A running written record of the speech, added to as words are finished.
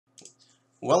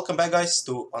Welcome back guys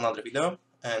to another video,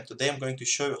 and today I'm going to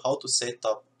show you how to set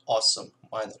up awesome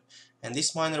miner. And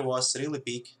this miner was really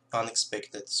big,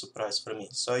 unexpected surprise for me.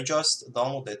 So I just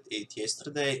downloaded it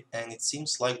yesterday, and it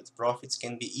seems like the profits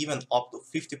can be even up to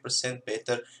 50%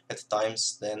 better at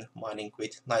times than mining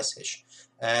with Nicehash.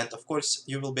 And of course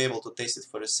you will be able to test it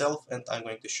for yourself, and I'm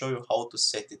going to show you how to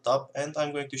set it up, and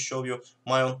I'm going to show you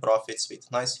my own profits with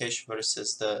Nicehash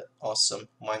versus the awesome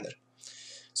miner.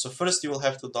 So first you will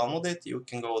have to download it. You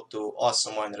can go to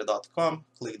awesomeminer.com,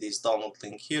 click this download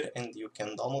link here, and you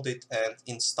can download it and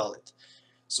install it.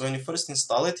 So when you first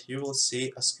install it, you will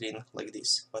see a screen like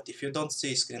this. But if you don't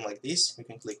see a screen like this, you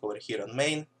can click over here on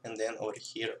main and then over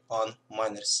here on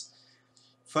miners.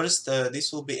 First,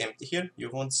 this will be empty here. You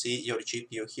won't see your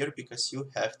GPU here because you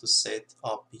have to set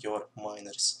up your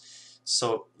miners.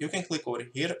 So you can click over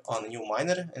here on new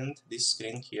miner and this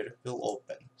screen here will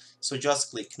open. So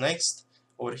just click next.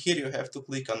 Over here you have to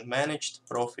click on managed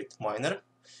profit miner.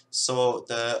 So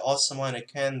the awesome miner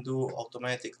can do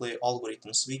automatically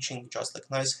algorithm switching just like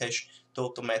Nicehash to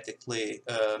automatically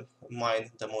mine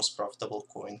the most profitable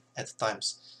coin at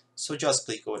times. So just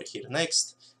click over here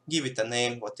next, give it a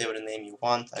name, whatever name you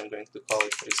want. I'm going to call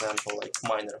it, for example, like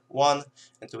Miner 1,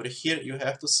 and over here you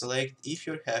have to select if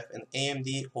you have an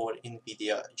AMD or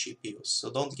NVIDIA GPU. So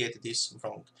don't get this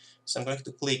wrong. So I'm going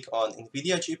to click on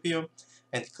NVIDIA GPU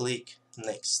and click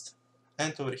next.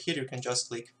 And over here you can just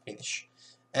click finish.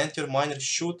 And your miner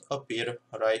should appear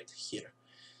right here.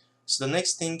 So the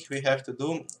next thing we have to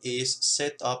do is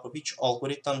set up which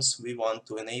algorithms we want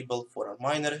to enable for our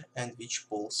miner and which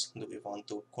pools do we want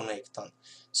to connect on.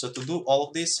 So to do all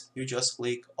of this, you just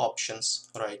click options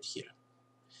right here.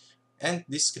 And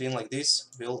this screen like this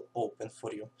will open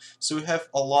for you. So we have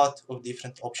a lot of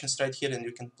different options right here, and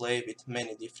you can play with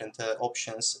many different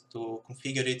options to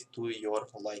configure it to your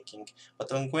liking.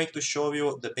 But I'm going to show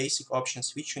you the basic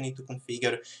options which you need to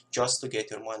configure just to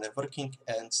get your miner working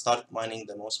and start mining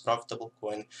the most profitable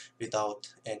coin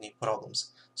without any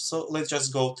problems. So let's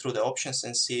just go through the options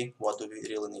and see what do we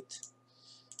really need.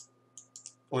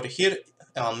 Over here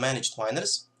on managed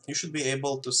miners, you should be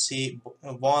able to see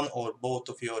one or both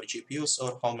of your GPUs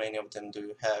or how many of them do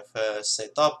you have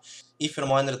set up. If your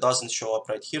miner doesn't show up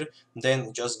right here,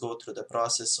 then just go through the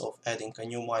process of adding a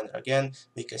new miner again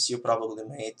because you probably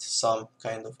made some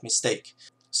kind of mistake.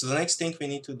 So the next thing we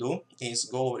need to do is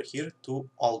go over here to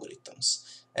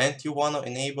algorithms. And you want to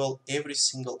enable every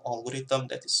single algorithm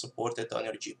that is supported on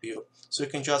your GPU. So you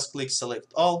can just click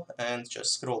select all and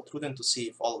just scroll through them to see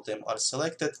if all of them are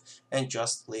selected and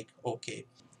just click OK.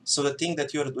 So the thing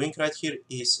that you're doing right here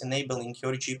is enabling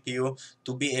your GPU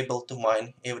to be able to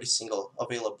mine every single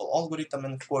available algorithm,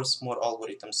 and of course more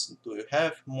algorithms do you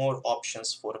have, more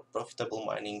options for profitable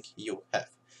mining you have.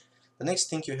 The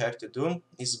next thing you have to do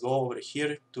is go over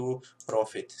here to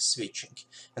profit switching.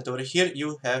 And over here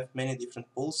you have many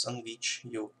different pools on which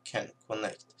you can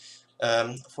connect.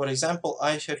 For example,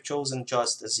 I have chosen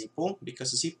just a Z pool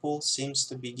because Z pool seems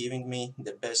to be giving me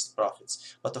the best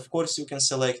profits. But of course you can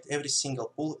select every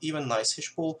single pool, even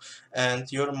Nicehash pool, and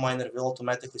your miner will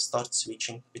automatically start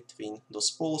switching between those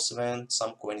pools when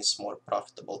some coin is more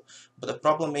profitable. But the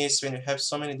problem is when you have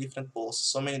so many different pools,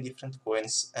 so many different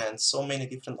coins, and so many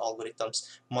different algorithms,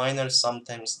 miner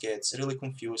sometimes gets really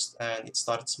confused and it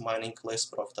starts mining less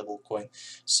profitable coin.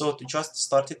 So to just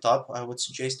start it up, I would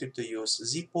suggest you to use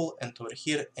Z pool and over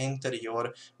here enter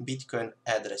your Bitcoin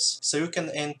address. So you can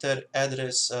enter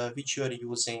address which you are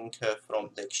using from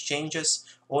the exchanges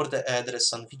or the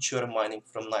address on which you are mining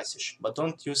from Nicehash. But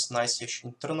don't use Nicehash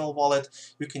internal wallet,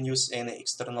 you can use any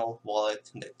external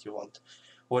wallet that you want.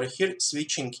 Over here,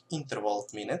 switching interval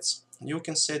minutes, you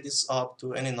can set this up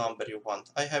to any number you want.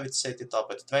 I have it set it up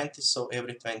at 20, so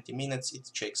every 20 minutes it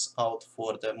checks out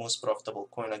for the most profitable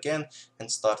coin again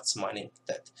and starts mining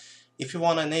that. If you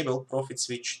want to enable profit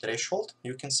switch threshold,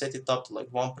 you can set it up to like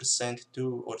 1%,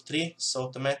 2 or 3, so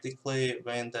automatically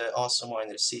when the awesome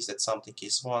miner sees that something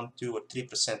is 1, 2 or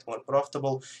 3% more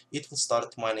profitable, it will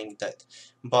start mining that.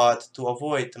 But to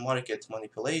avoid market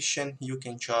manipulation, you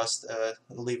can just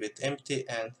leave it empty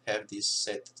and have this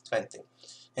set 20.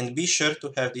 And be sure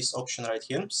to have this option right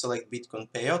here, select Bitcoin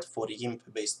payout for YIMP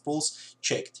based pools,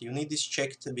 checked. You need this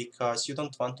checked because you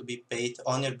don't want to be paid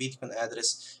on your Bitcoin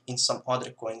address in some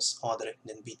other coins other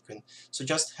than Bitcoin. So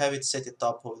just have it set it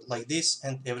up like this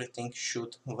and everything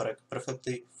should work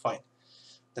perfectly fine.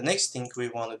 The next thing we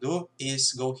want to do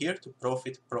is go here to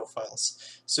profit profiles.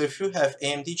 So if you have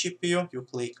AMD GPU, you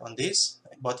click on this,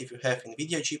 but if you have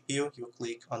NVIDIA GPU, you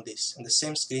click on this, and the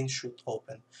same screen should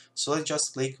open. So let's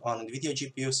just click on NVIDIA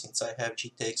GPU since I have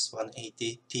GTX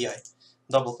 180 Ti.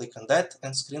 Double click on that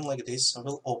and screen like this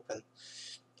will open.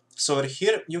 So over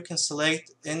here you can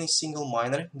select any single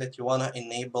miner that you wanna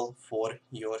enable for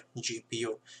your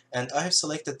GPU. And I have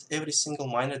selected every single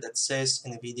miner that says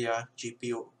NVIDIA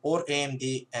GPU or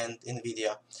AMD and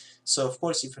NVIDIA. So of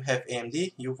course if you have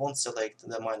AMD, you won't select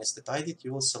the miners that I did,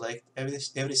 you will select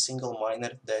every single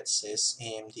miner that says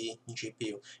AMD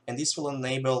GPU. And this will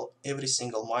enable every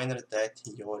single miner that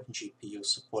your GPU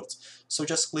supports. So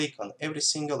just click on every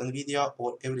single NVIDIA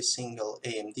or every single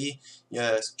AMD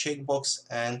checkbox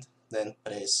and then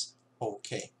press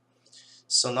OK.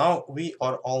 So now we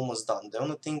are almost done. The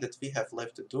only thing that we have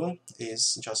left to do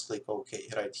is just click OK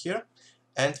right here,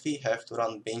 and we have to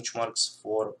run benchmarks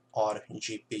for our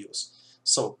GPUs.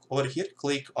 So over here,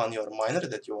 click on your miner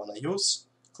that you want to use,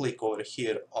 click over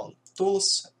here on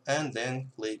Tools, and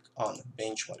then click on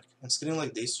Benchmark. And screen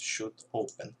like this should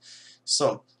open.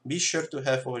 So be sure to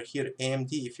have over here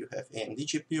AMD if you have AMD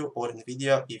GPU, or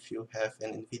NVIDIA if you have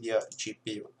an NVIDIA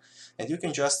GPU. And you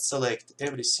can just select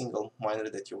every single miner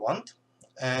that you want,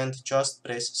 and just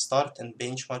press start, and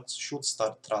benchmarks should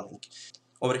start running.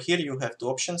 Over here you have two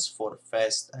options for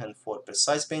fast and for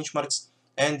precise benchmarks,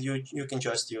 and you can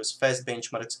just use fast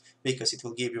benchmarks because it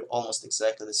will give you almost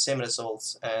exactly the same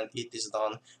results and it is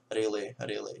done really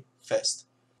fast.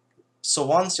 So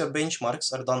once your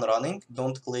benchmarks are done running,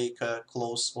 don't click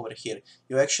close over here.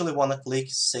 You actually want to click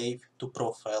save to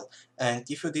profile. And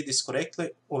if you did this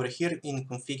correctly, over here in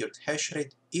configured hash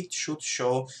rate, it should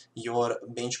show your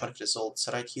benchmark results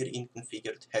right here in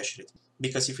configured hash rate.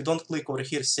 Because if you don't click over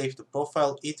here save to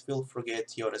profile, it will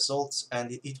forget your results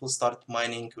and it will start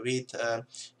mining with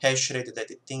hash rate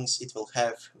that it thinks it will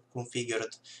have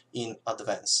configured in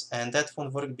advance. And that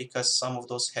won't work because some of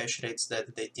those hash rates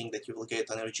that they think that you will get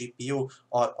on your GPU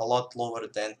are a lot lower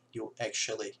than you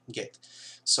actually get.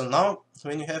 So now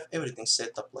when you have everything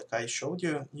set up like I showed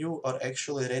you, you are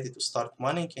actually ready to start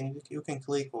mining, and you can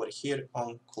click over here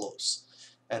on close.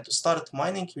 And to start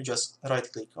mining, you just right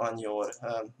click on your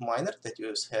miner that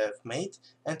you have made,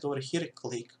 and over here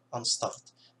click on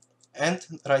start. And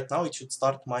right now it should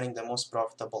start mining the most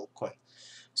profitable coin.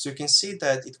 So you can see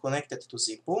that it connected to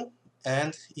Zpool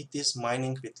and it is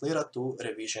mining with Lyra 2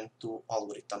 revision 2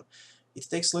 algorithm. It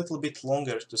takes a little bit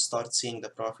longer to start seeing the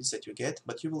profits that you get,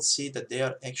 but you will see that they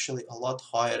are actually a lot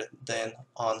higher than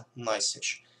on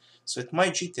Nicehash. So at my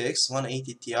GTX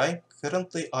 180 Ti,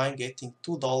 currently I'm getting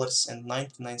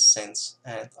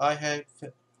 $2.99,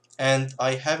 and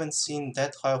I haven't seen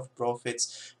that high of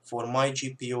profits for my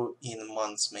GPU in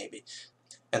months maybe.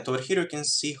 And over here you can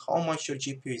see how much your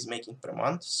GPU is making per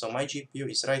month. So my GPU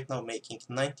is right now making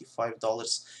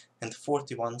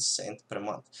 $95.41 per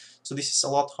month. So this is a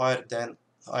lot higher than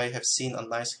I have seen on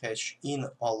Nicehash in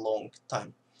a long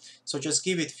time. So just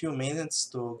give it a few minutes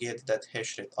to get that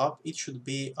hash rate up. It should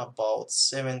be about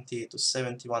 70 to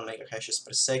 71 megahashes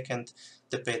per second,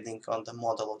 depending on the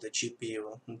model of the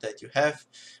GPU that you have.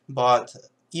 But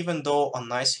even though on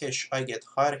Nicehash I get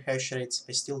higher hash rates,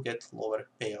 I still get lower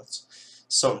payouts.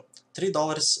 So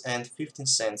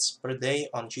 $3.15 per day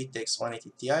on GTX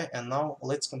 180 Ti, and now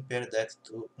let's compare that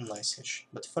to Nicehash.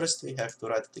 But first we have to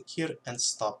right click here and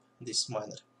stop this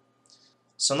miner.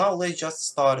 So now let's just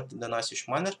start the Nicehash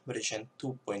miner version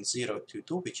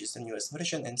 2.022, which is the newest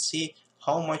version, and see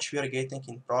how much we are getting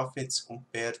in profits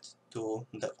compared to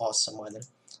the awesome miner.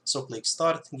 So click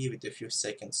start, give it a few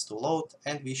seconds to load,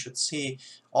 and we should see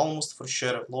almost for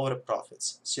sure lower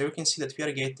profits. So you can see that we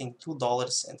are getting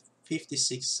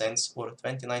 $2.56 or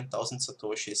 29,000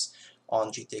 satoshis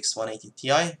on GTX 180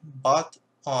 Ti, but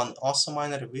on awesome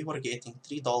miner we were getting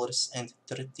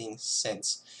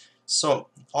 $3.13. So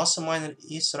awesome miner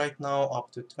is right now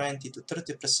up to 20 to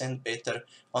 30% better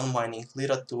on mining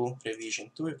Lyra 2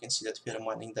 revision 2. You can see that we are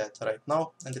mining that right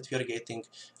now, and that we are getting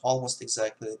almost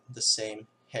exactly the same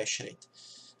hash rate.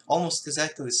 Almost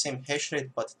exactly the same hash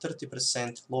rate, but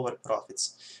 30% lower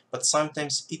profits. But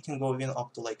sometimes it can go even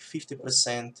up to like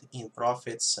 50% in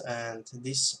profits, and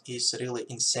this is really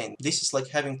insane. This is like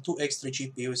having 2 extra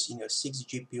GPUs in your 6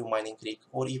 GPU mining rig,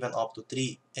 or even up to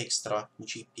 3 extra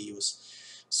GPUs.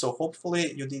 So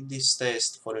hopefully you did this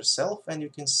test for yourself, and you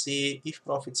can see if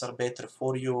profits are better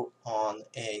for you on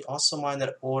a awesome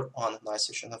miner or on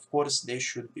Nicehash. And of course they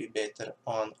should be better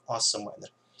on awesome miner.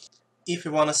 If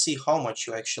you want to see how much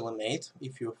you actually made,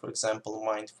 if you for example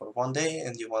mined for 1 day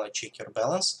and you want to check your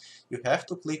balance, you have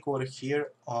to click over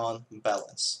here on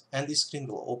balance, and this screen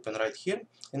will open right here,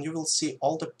 and you will see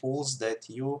all the pools that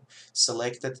you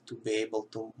selected to be able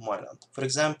to mine on. For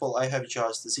example, I have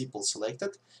just Zpool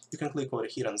selected. You can click over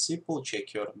here on Zpool,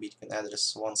 check your Bitcoin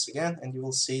address once again, and you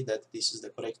will see that this is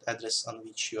the correct address on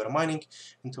which you are mining.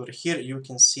 And over here you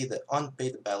can see the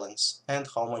unpaid balance and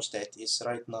how much that is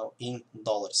right now in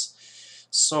dollars.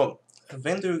 So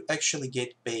when do you actually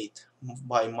get paid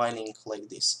by mining like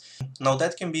this? Now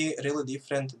that can be really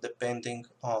different depending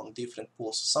on different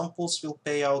pools. Some pools will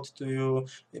pay out to you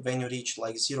when you reach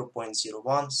like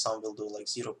 0.01, some will do like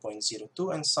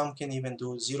 0.02, and some can even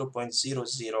do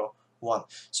 0.001.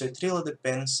 So it really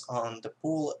depends on the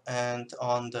pool and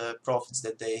on the profits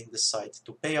that they decide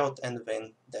to pay out and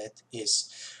when that is.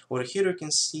 Over here you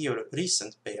can see your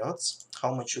recent payouts,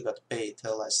 how much you got paid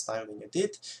last time when you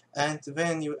did, and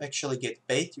when you actually get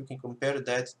paid you can compare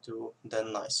that to the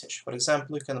Nicehash. For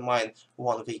example, you can mine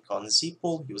 1 week on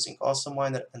Zpool using Awesome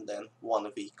Miner and then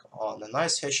 1 week on the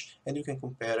Nicehash, and you can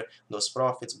compare those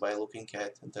profits by looking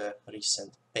at the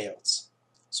recent payouts.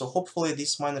 So hopefully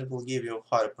this miner will give you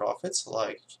higher profits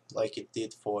like it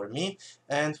did for me,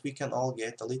 and we can all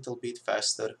get a little bit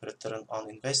faster return on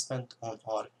investment on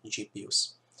our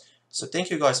GPUs. So thank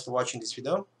you guys for watching this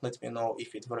video. Let me know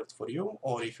if it worked for you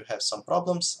or if you have some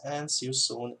problems, and see you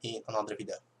soon in another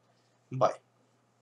video. Bye.